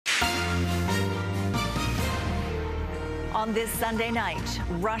On this Sunday night,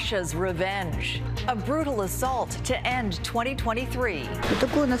 Russia's revenge. A brutal assault to end 2023.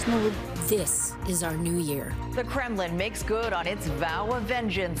 This is our new year. The Kremlin makes good on its vow of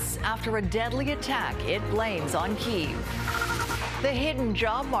vengeance after a deadly attack it blames on Kyiv. The hidden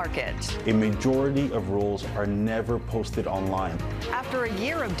job market. A majority of roles are never posted online. After a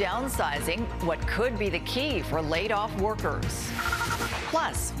year of downsizing, what could be the key for laid-off workers?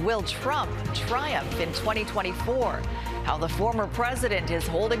 Plus, will Trump triumph in 2024? How the former president is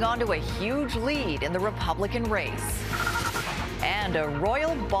holding on to a huge lead in the Republican race. And a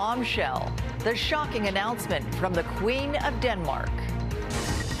royal bombshell, the shocking announcement from the Queen of Denmark.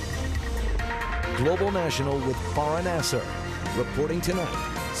 Global National with Farah Nasser. Reporting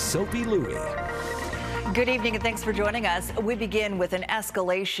tonight, Sophie Louie. Good evening and thanks for joining us. We begin with an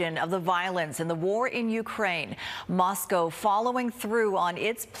escalation of the violence in the war in Ukraine. Moscow following through on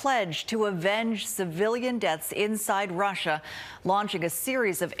its pledge to avenge civilian deaths inside Russia, launching a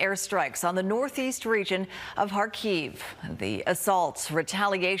series of airstrikes on the northeast region of Kharkiv. The assaults,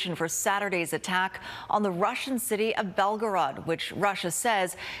 retaliation for Saturday's attack on the Russian city of Belgorod, which Russia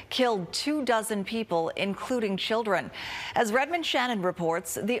says killed 24 people, including children. As Redmond Shannon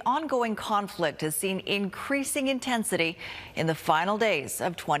reports, the ongoing conflict has seen increasing intensity in the final days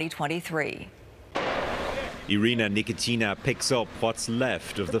of 2023. Irina Nikitina picks up what's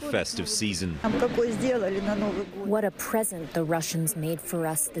left of the festive season. What a present the Russians made for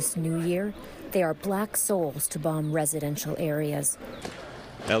us this new year. They are black souls to bomb residential areas.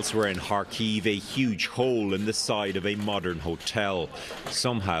 Elsewhere in Kharkiv, a huge hole in the side of a modern hotel.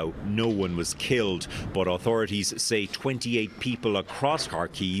 Somehow, no one was killed, but authorities say 28 people across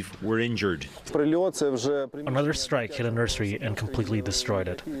Kharkiv were injured. Another strike hit a nursery and completely destroyed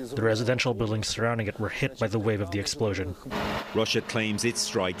it. The residential buildings surrounding it were hit by the wave of the explosion. Russia claims its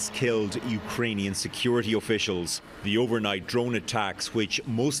strikes killed Ukrainian security officials. The overnight drone attacks, which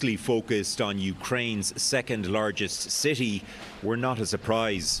mostly focused on Ukraine's second largest city, were not a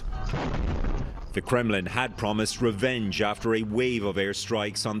surprise. The Kremlin had promised revenge after a wave of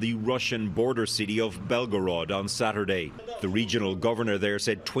airstrikes on the Russian border city of Belgorod on Saturday. The regional governor there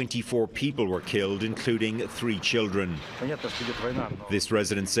said 24 people were killed, including 3 children. This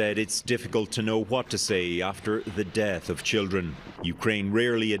resident said it's difficult to know what to say after the death of children. Ukraine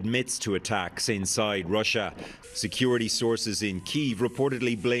rarely admits to attacks inside Russia. Security sources in Kyiv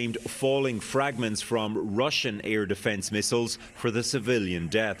reportedly blamed falling fragments from Russian air defense missiles for the civilian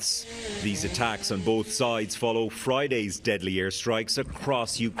deaths. These attacks on both sides follow Friday's deadly airstrikes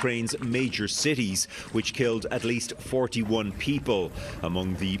across Ukraine's major cities, which killed at least 41 people.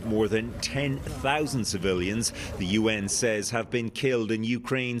 Among the more than 10,000 civilians the UN says have been killed in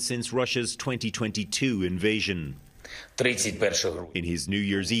Ukraine since Russia's 2022 invasion. In his New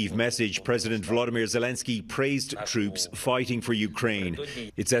Year's Eve message, President Volodymyr Zelensky praised troops fighting for Ukraine.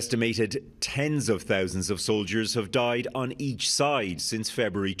 It's estimated tens of thousands of soldiers have died on each side since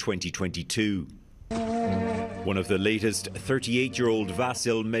February 2022. One of the latest, 38-year-old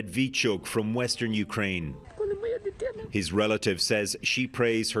Vasyl Medvedchuk from western Ukraine. His relative says she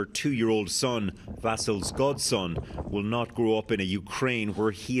prays her 2-year-old son, Vasyl's godson, will not grow up in a Ukraine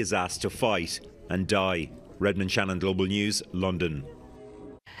where he is asked to fight and die. Redmond Shannon, Global News, London.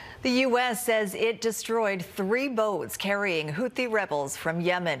 The U.S. says it destroyed 3 boats carrying Houthi rebels from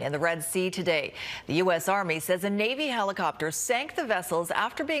Yemen in the Red Sea today. The U.S. Army says a Navy helicopter sank the vessels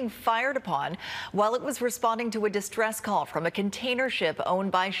after being fired upon while it was responding to a distress call from a container ship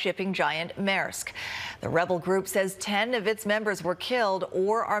owned by shipping giant Maersk. The rebel group says 10 of its members were killed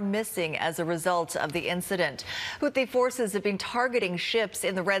or are missing as a result of the incident. Houthi forces have been targeting ships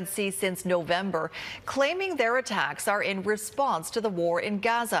in the Red Sea since November, claiming their attacks are in response to the war in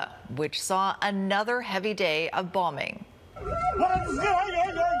Gaza, which saw another heavy day of bombing.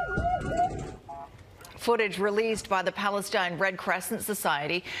 Footage released by the Palestine Red Crescent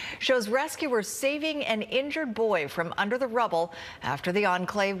Society shows rescuers saving an injured boy from under the rubble after the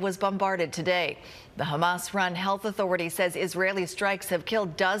enclave was bombarded today. The Hamas-run health authority says Israeli strikes have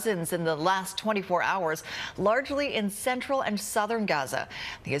killed dozens in the last 24 hours, largely in central and southern Gaza.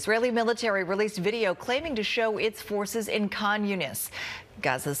 The Israeli military released video claiming to show its forces in Khan Yunis,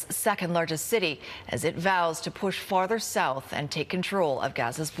 Gaza's second largest city, as it vows to push farther south and take control of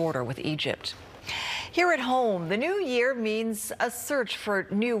Gaza's border with Egypt. Here at home, the new year means a search for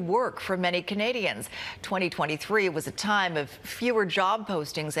new work for many Canadians. 2023 was a time of fewer job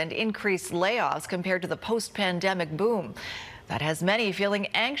postings and increased layoffs compared to the post-pandemic boom. That has many feeling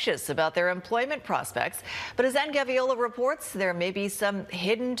anxious about their employment prospects. But as Anne Gaviola reports, there may be some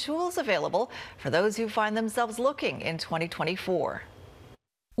hidden tools available for those who find themselves looking in 2024.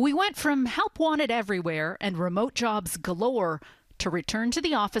 We went from help wanted everywhere and remote jobs galore to return to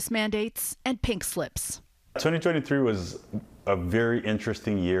the office mandates and pink slips. 2023 was a very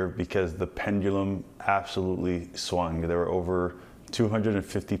interesting year because the pendulum absolutely swung. There were over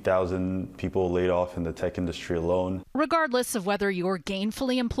 250,000 people laid off in the tech industry alone. Regardless of whether you're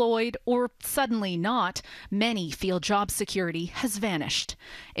gainfully employed or suddenly not, many feel job security has vanished.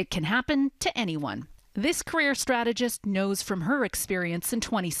 It can happen to anyone. This career strategist knows from her experience in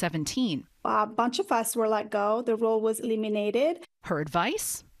 2017. A bunch of us were let go. The role was eliminated. Her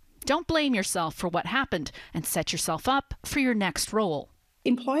advice? Don't blame yourself for what happened and set yourself up for your next role.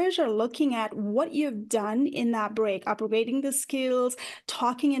 Employers are looking at what you've done in that break, upgrading the skills,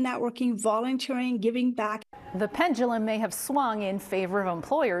 talking and networking, volunteering, giving back. The pendulum may have swung in favor of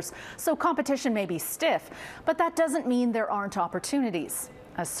employers, so competition may be stiff, but that doesn't mean there aren't opportunities.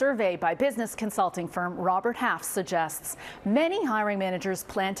 A survey by business consulting firm Robert Half suggests many hiring managers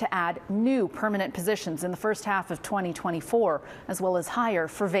plan to add new permanent positions in the first half of 2024, as well as hire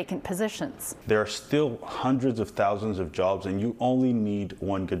for vacant positions. There are still hundreds of thousands of jobs, and you only need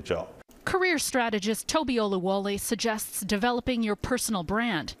one good job. Career strategist Toby Oluwole suggests developing your personal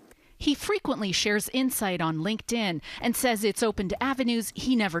brand. He frequently shares insight on LinkedIn and says it's open to avenues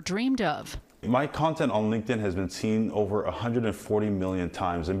he never dreamed of. My content on LinkedIn has been seen over 140 million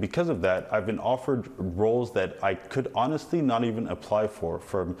times, and because of that, I've been offered roles that I could honestly not even apply for,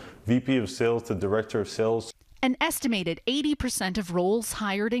 from VP of sales to director of sales. An estimated 80% of roles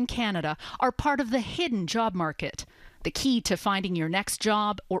hired in Canada are part of the hidden job market. The key to finding your next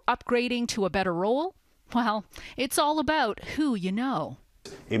job or upgrading to a better role? Well, it's all about who you know.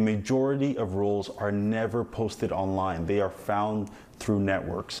 A majority of roles are never posted online. They are found through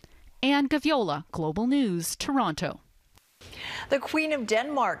networks. Anne Gaviola, Global News, Toronto. The Queen of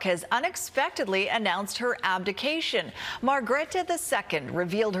Denmark has unexpectedly announced her abdication. Margrethe II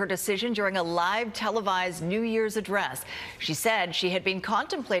revealed her decision during a live televised New Year's address. She said she had been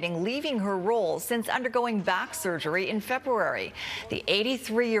contemplating leaving her role since undergoing back surgery in February. The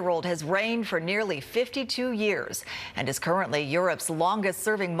 83-year-old has reigned for nearly 52 years and is currently Europe's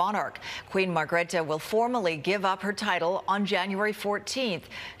longest-serving monarch. Queen Margrethe will formally give up her title on January 14th.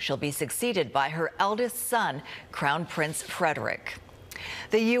 She'll be succeeded by her eldest son, Crown Prince Frederick.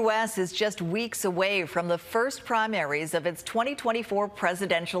 The U.S. is just weeks away from the first primaries of its 2024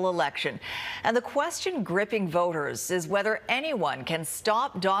 presidential election. And the question gripping voters is whether anyone can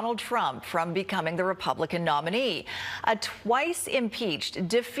stop Donald Trump from becoming the Republican nominee. A twice impeached,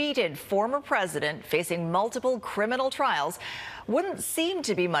 defeated former president facing multiple criminal trials wouldn't seem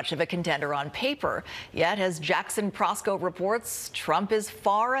to be much of a contender on paper. Yet, as Jackson Proskow reports, Trump is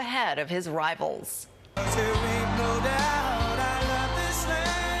far ahead of his rivals.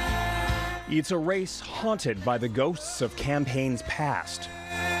 It's a race haunted by the ghosts of campaigns past.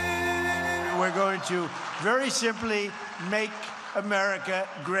 We're going to very simply make America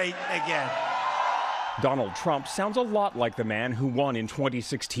great again. Donald Trump sounds a lot like the man who won in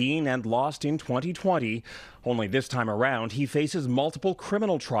 2016 and lost in 2020. Only this time around, he faces multiple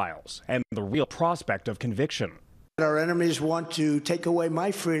criminal trials and the real prospect of conviction. Our enemies want to take away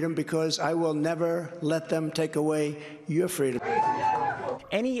my freedom because I will never let them take away your freedom.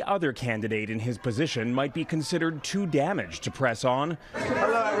 Any other candidate in his position might be considered too damaged to press on.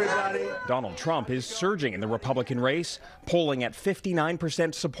 Hello, everybody. Donald Trump is surging in the Republican race, polling at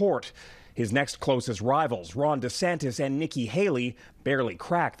 59% support. His next closest rivals, Ron DeSantis and Nikki Haley, barely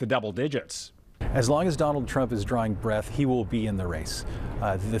cracked the double digits. As long as Donald Trump is drawing breath, he will be in the race.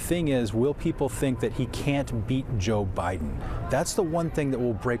 The thing is, will people think that he can't beat Joe Biden? That's the one thing that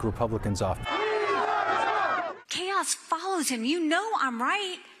will break Republicans off. Chaos follows him. You know I'm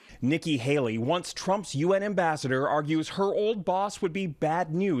right. Nikki Haley, once Trump's UN ambassador, argues her old boss would be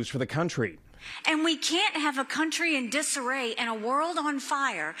bad news for the country. And we can't have a country in disarray and a world on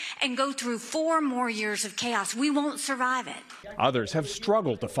fire and go through 4 more years of chaos. We won't survive it. Others have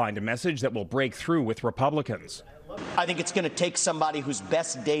struggled to find a message that will break through with Republicans. I think it's going to take somebody whose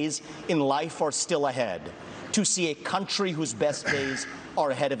best days in life are still ahead to see a country whose best days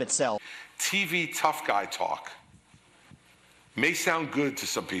are ahead of itself. TV tough guy talk may sound good to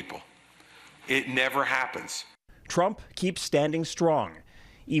some people. It never happens. Trump keeps standing strong.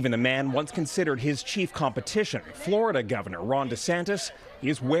 Even the man once considered his chief competition, Florida Governor Ron DeSantis,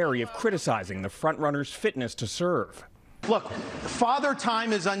 is wary of criticizing the frontrunner's fitness to serve. Look, Father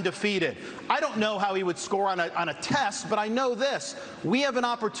Time is undefeated. I don't know how he would score on a test, but I know this. We have an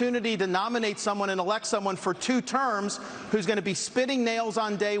opportunity to nominate someone and elect someone for 2 terms who's going to be spitting nails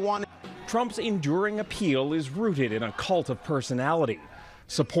on day one. Trump's enduring appeal is rooted in a cult of personality.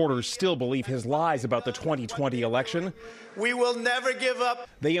 Supporters still believe his lies about the 2020 election. We will never give up.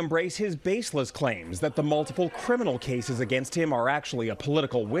 They embrace his baseless claims that the multiple criminal cases against him are actually a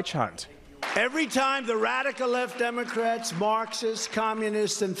political witch hunt. Every time the radical left Democrats, Marxists,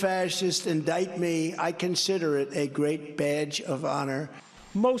 communists, and fascists indict me, I consider it a great badge of honor.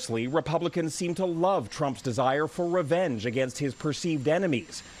 Mostly, Republicans seem to love Trump's desire for revenge against his perceived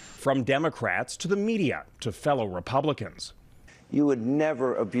enemies, from Democrats to the media to fellow Republicans. You would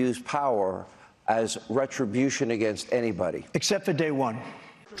never abuse power as retribution against anybody. Except for day one.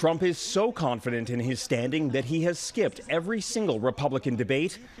 Trump is so confident in his standing that he has skipped every single Republican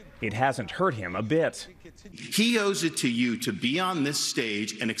debate. It hasn't hurt him a bit. He owes it to you to be on this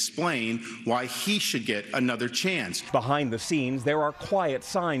stage and explain why he should get another chance. Behind the scenes, there are quiet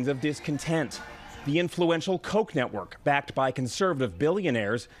signs of discontent. The influential Koch network, backed by conservative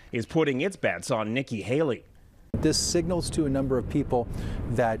billionaires, is putting its bets on Nikki Haley. This signals to a number of people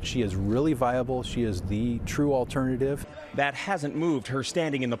that she is really viable. She is the true alternative. That hasn't moved her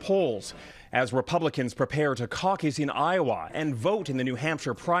standing in the polls. As Republicans prepare to caucus in Iowa and vote in the New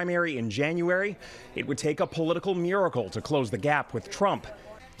Hampshire primary in January, it would take a political miracle to close the gap with Trump.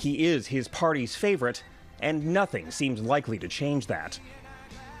 He is his party's favorite, and nothing seems likely to change that.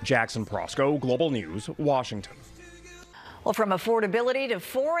 Jackson Proskow, Global News, Washington. Well, from affordability to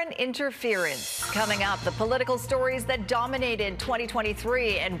foreign interference, coming up, the political stories that dominated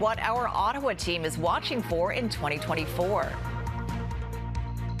 2023 and what our Ottawa team is watching for in 2024.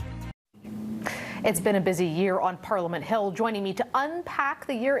 It's been a busy year on Parliament Hill. Joining me to unpack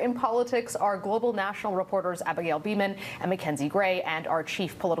the year in politics are Global National reporters Abigail Beeman and Mackenzie Gray, and our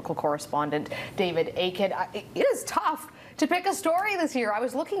chief political correspondent, David Aiken. It is tough to pick a story this year. I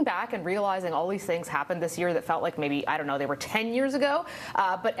was looking back and realizing all these things happened this year that felt like maybe, I don't know, they were 10 years ago.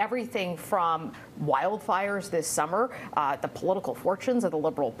 But everything from wildfires this summer, the political fortunes of the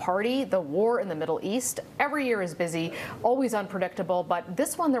Liberal Party, the war in the Middle East. Every year is busy, always unpredictable. But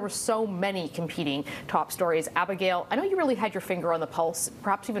this one, there were so many competing top stories. Abigail, I know you really had your finger on the pulse,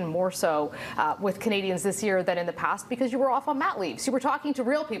 perhaps even more so with Canadians this year than in the past, because you were off on mat leave. So you were talking to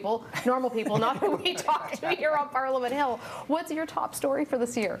real people, normal people, not who we talk to here on Parliament Hill. What's your top story for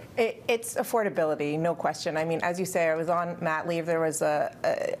this year? It's affordability, no question. I mean, as you say, I was on mat leave. There was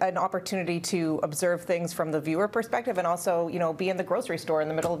an opportunity to observe things from the viewer perspective and also, you know, be in the grocery store in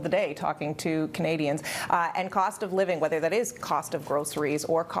the middle of the day talking to Canadians. And cost of living, whether that is cost of groceries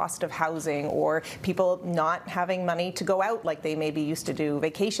or cost of housing or people not having money to go out like they maybe used to do.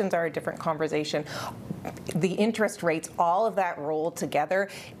 Vacations are a different conversation. The interest rates, all of that rolled together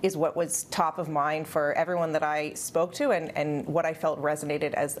is what was top of mind for everyone that I spoke to and what I felt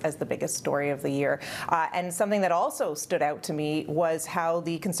resonated as the biggest story of the year. And something that also stood out to me was how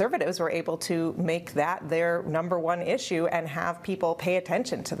the Conservatives were able to make that their number one issue and have people pay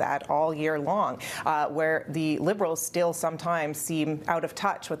attention to that all year long, where the Liberals still sometimes seem out of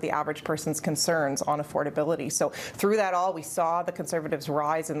touch with the average person's concerns on affordability. So through that all, we saw the Conservatives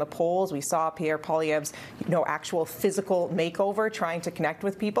rise in the polls. We saw Pierre Poilievre's actual physical makeover trying to connect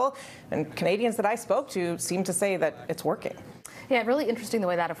with people. And Canadians that I spoke to seem to say that it's working. Yeah, really interesting the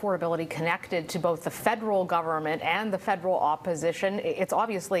way that affordability connected to both the federal government and the federal opposition. It's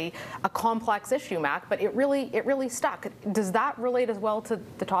obviously a complex issue, Mac, but it really stuck. Does that relate as well to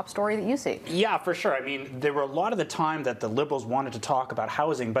the top story that you see? Yeah, for sure. I mean, there were a lot of the time that the Liberals wanted to talk about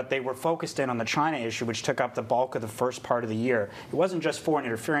housing, but they were focused in on the China issue, which took up the bulk of the first part of the year. It wasn't just foreign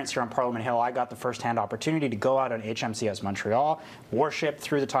interference here on Parliament Hill. I got the first-hand opportunity to go out on HMCS Montreal, warship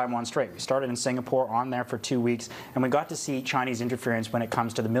through the Taiwan Strait. We started in Singapore, on there for 2 weeks, and we got to see Chinese interference when it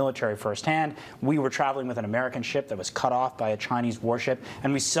comes to the military firsthand. We were traveling with an American ship that was cut off by a Chinese warship,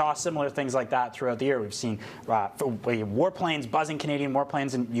 and we saw similar things like that throughout the year. We've seen warplanes, buzzing Canadian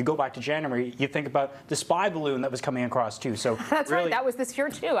warplanes, and you go back to January, you think about the spy balloon that was coming across too. So that's really, right, that was this year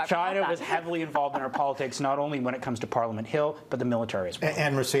too. China was heavily involved in our politics, not only when it comes to Parliament Hill, but the military as well.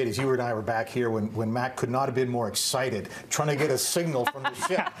 And Mercedes, you and I were back here when Mac could not have been more excited, trying to get a signal from the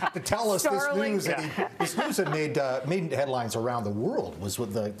ship to tell us this news. This news that made headlines around the world was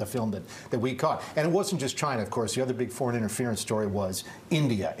with the film that we caught. And it wasn't just China, of course. The other big foreign interference story was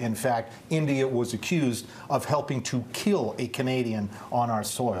India. In fact, India was accused of helping to kill a Canadian on our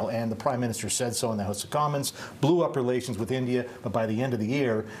soil. And the Prime Minister said so in the House of Commons, blew up relations with India. But by the end of the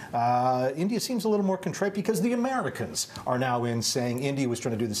year, India seems a little more contrite because the Americans are now in saying India was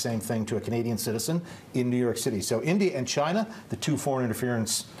trying to do the same thing to a Canadian citizen in New York City. So India and China, the two foreign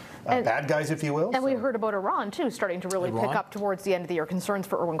interference bad guys, if you will. And we heard about Iran, too, starting to really pick up towards the end of the year. Concerns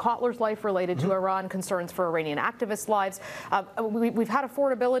for Erwin Kotler's life related to Iran, concerns for Iranian activists' lives. We've had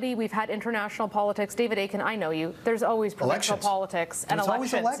affordability, we've had international politics. David Aiken, I know you. There's always provincial politics and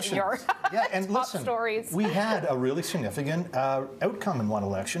elections in your top stories. We had a really significant outcome in one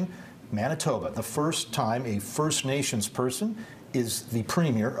election. Manitoba, the first time a First Nations person is the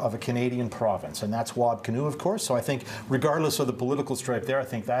premier of a Canadian province, and that's Wab Kinew, of course. So I think, regardless of the political stripe there, I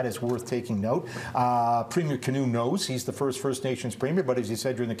think that is worth taking note. Premier Kinew knows he's the First Nations premier, but as he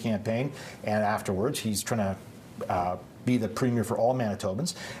said during the campaign and afterwards, he's trying to be the premier for all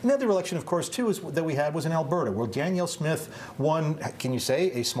Manitobans. And the other election, of course, too, that we had was in Alberta, where Danielle Smith won, can you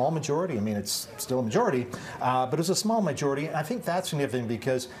say, a small majority? I mean, it's still a majority, but it was a small majority. And I think that's significant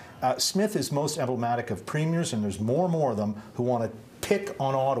because Smith is most emblematic of premiers, and there's more and more of them who want to pick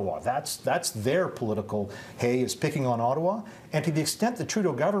on Ottawa. That's their political hay, is picking on Ottawa. And to the extent the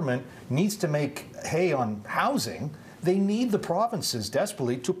Trudeau government needs to make hay on housing, they need the provinces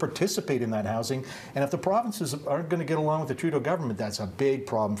desperately to participate in that housing. And if the provinces aren't going to get along with the Trudeau government, that's a big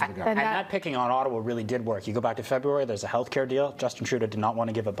problem for the government. And that picking on Ottawa really did work. You go back to February, there's a healthcare deal. Justin Trudeau did not want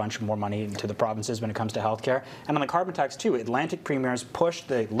to give a bunch more money to the provinces when it comes to healthcare. And on the carbon tax, too, Atlantic premiers pushed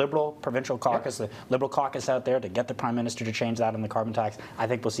the Liberal provincial caucus, the Liberal caucus out there to get the Prime Minister to change that on the carbon tax. I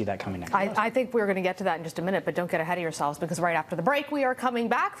think we'll see that coming next year. I think we're going to get to that in just a minute, but don't get ahead of yourselves, because right after the break, we are coming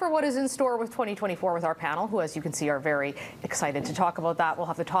back for what is in store with 2024 with our panel, who, as you can see, are very excited to talk about that. We'll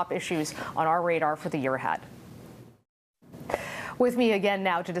have the top issues on our radar for the year ahead. With me again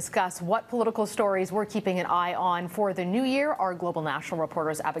now to discuss what political stories we're keeping an eye on for the new year are Global National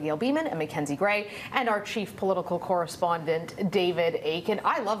reporters Abigail Beeman and Mackenzie Gray, and our chief political correspondent David Aiken.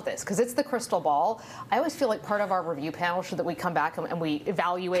 I love this because it's the crystal ball. I always feel like part of our review panel should that we come back and we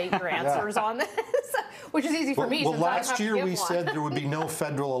evaluate your answers on this, which is easy for me. Well, last year we said there would be no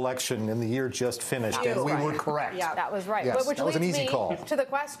federal election in the year just finished, and we were correct. Yeah, that was right. Yes, but which that was an leads easy me call. to the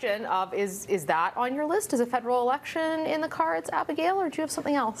question of, is that on your list? Is a federal election in the cards, Abigail, or do you have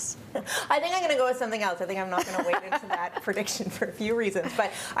something else? I think I'm going to go with something else. I think I'm not going to wade into that prediction for a few reasons, but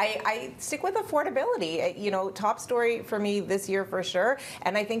I stick with affordability. You know, top story for me this year for sure,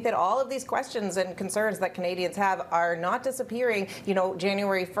 and I think that all of these questions and concerns that Canadians have are not disappearing, you know,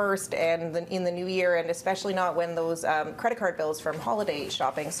 January 1st and in the new year, and especially not when those credit card bills from holiday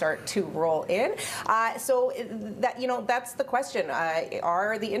shopping start to roll in. So that, you know, that's the question.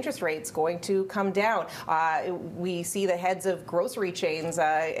 Are the interest rates going to come down? We see the heads of grocery chains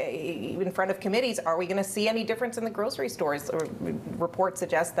in front of committees. Are we going to see any difference in the grocery stores? Reports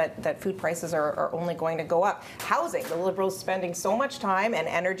suggest that food prices are only going to go up. Housing, the Liberals spending so much time and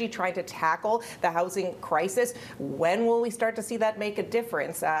energy trying to tackle the housing crisis. When will we start to see that make a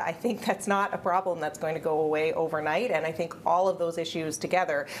difference? I think that's not a problem that's going to go away overnight, and I think all of those issues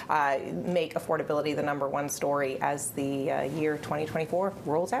together make affordability the #1 story as the year 2024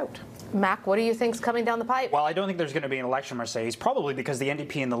 rolls out. Mac, what do you think's coming down the pipe? Well, I don't think there's going to be an election, Mercedes, probably because the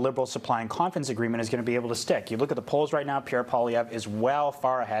NDP and the Liberals supply and confidence agreement is going to be able to stick. You look at the polls right now, Pierre Poilievre is well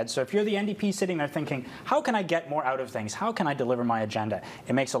far ahead. So if you're the NDP sitting there thinking, how can I get more out of things? How can I deliver my agenda?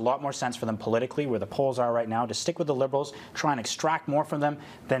 It makes a lot more sense for them politically, where the polls are right now, to stick with the Liberals, try and extract more from them,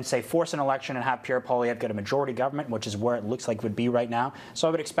 than, say, force an election and have Pierre Poilievre get a majority government, which is where it looks like it would be right now. So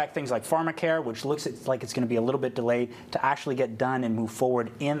I would expect things like pharmacare, which looks like it's going to be a little bit delayed, to actually get done and move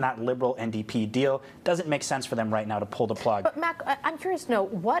forward in that Liberal NDP deal. Doesn't make sense for them right now to pull the plug. But Mac, I'm curious to know,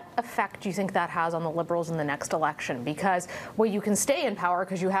 what effect do you think that has on the Liberals in the next election? Because, well, you can stay in power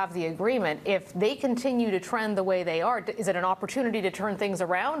because you have the agreement. If they continue to trend the way they are, is it an opportunity to turn things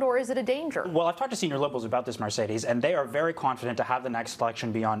around, or is it a danger? Well, I've talked to senior Liberals about this, Mercedes, and they are very confident to have the next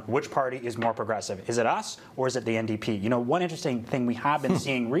election be on which party is more progressive. Is it us, or is it the NDP? You know, one interesting thing we have been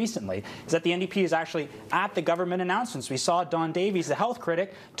seeing recently is that the NDP is actually at the government announcements. We saw Don Davies, the health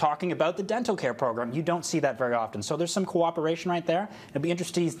critic, talking about the dental care program. You don't see that very often. So there's some cooperation right there. It'll be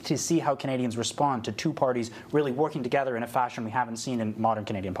interesting to see how Canadians respond to two parties really working together in a fashion we haven't seen in modern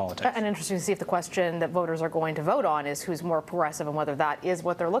Canadian politics. And interesting to see if the question that voters are going to vote on is who's more progressive and whether that is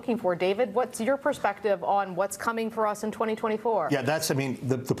what they're looking for. David, what's your perspective on what's coming for us in 2024? Yeah, that's, I mean,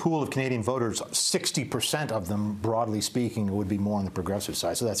 the pool of Canadian voters, 60% of them, broadly speaking, would be more on the progressive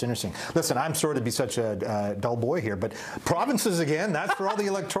side. So that's interesting. Listen, I'm sorry to be such a dull boy here, but provinces again, that's where all the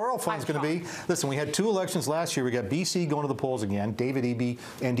electoral fund's going to be. Listen, we had 2 elections last year. We got BC going to the polls again. David Eby,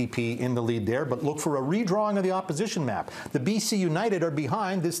 NDP, in the lead there. But look for a redrawing of the opposition map. The BC United are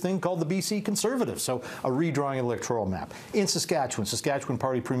behind this thing called the BC Conservatives. So a redrawing of the electoral map. In Saskatchewan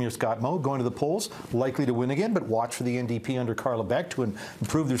Party Premier Scott Moe going to the polls, likely to win again, but watch for the NDP under Carla Beck to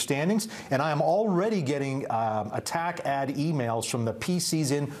improve their standings. And I am already getting attack ad emails from the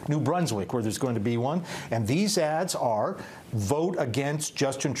PCs in New Brunswick, where there's going to be one. And these ads are: vote against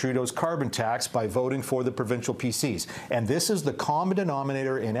Justin Trudeau's carbon tax by voting for the provincial PCs. And this is the common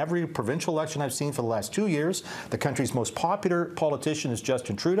denominator in every provincial election I've seen for the last 2 years. The country's most popular politician is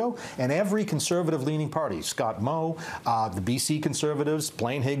Justin Trudeau, and every conservative-leaning party, Scott Moe, the BC Conservatives,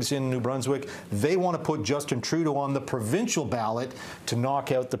 Blaine Higgs in New Brunswick, they want to put Justin Trudeau on the provincial ballot to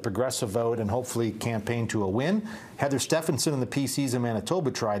knock out the progressive vote and hopefully campaign to a win. Heather Stephenson and the PCs in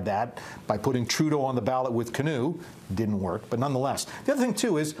Manitoba tried that by putting Trudeau on the ballot with Canoe. Didn't work, but nonetheless. The other thing,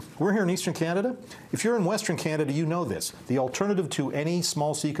 too, is we're here in Eastern Canada. If you're in Western Canada, you know this. The alternative to any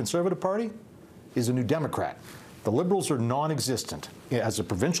small C Conservative Party is a New Democrat. The Liberals are non-existent. As a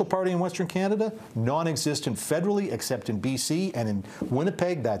provincial party in Western Canada, non-existent federally, except in BC and in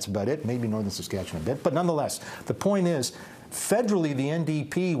Winnipeg. That's about it. Maybe Northern Saskatchewan a bit. But nonetheless, the point is, federally, the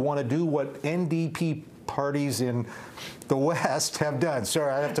NDP want to do what NDP parties in the West have done.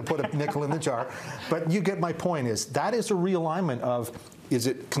 Sorry, I have to put a nickel in the jar. But you get my point. Is that is a realignment of, is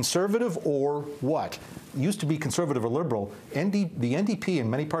it conservative or what? It used to be conservative or liberal. The NDP in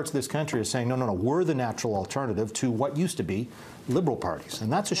many parts of this country is saying, no, we're the natural alternative to what used to be liberal parties.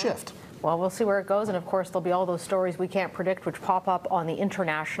 And that's a shift. Well, we'll see where it goes. And of course, there'll be all those stories we can't predict, which pop up on the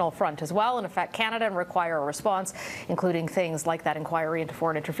international front as well and affect Canada and require a response, including things like that inquiry into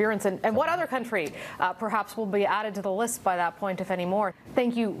foreign interference. And what other country perhaps will be added to the list by that point, if any more?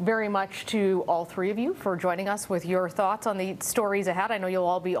 Thank you very much to all three of you for joining us with your thoughts on the stories ahead. I know you'll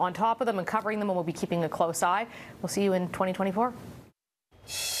all be on top of them and covering them, and we'll be keeping a close eye. We'll see you in 2024.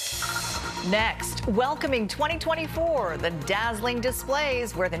 Next, welcoming 2024, the dazzling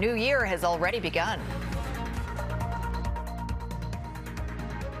displays where the new year has already begun.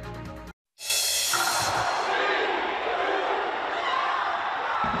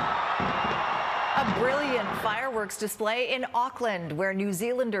 A brilliant fireworks display in Auckland, where New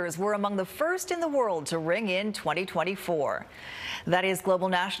Zealanders were among the first in the world to ring in 2024. That is Global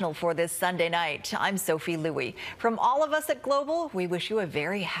National for this Sunday night. I'm Sophie Louie. From all of us at Global, we wish you a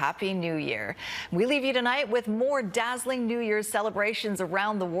very happy new year. We leave you tonight with more dazzling New Year's celebrations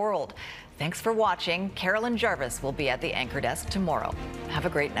around the world. Thanks for watching. Carolyn Jarvis will be at the anchor desk tomorrow. Have a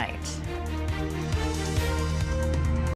great night.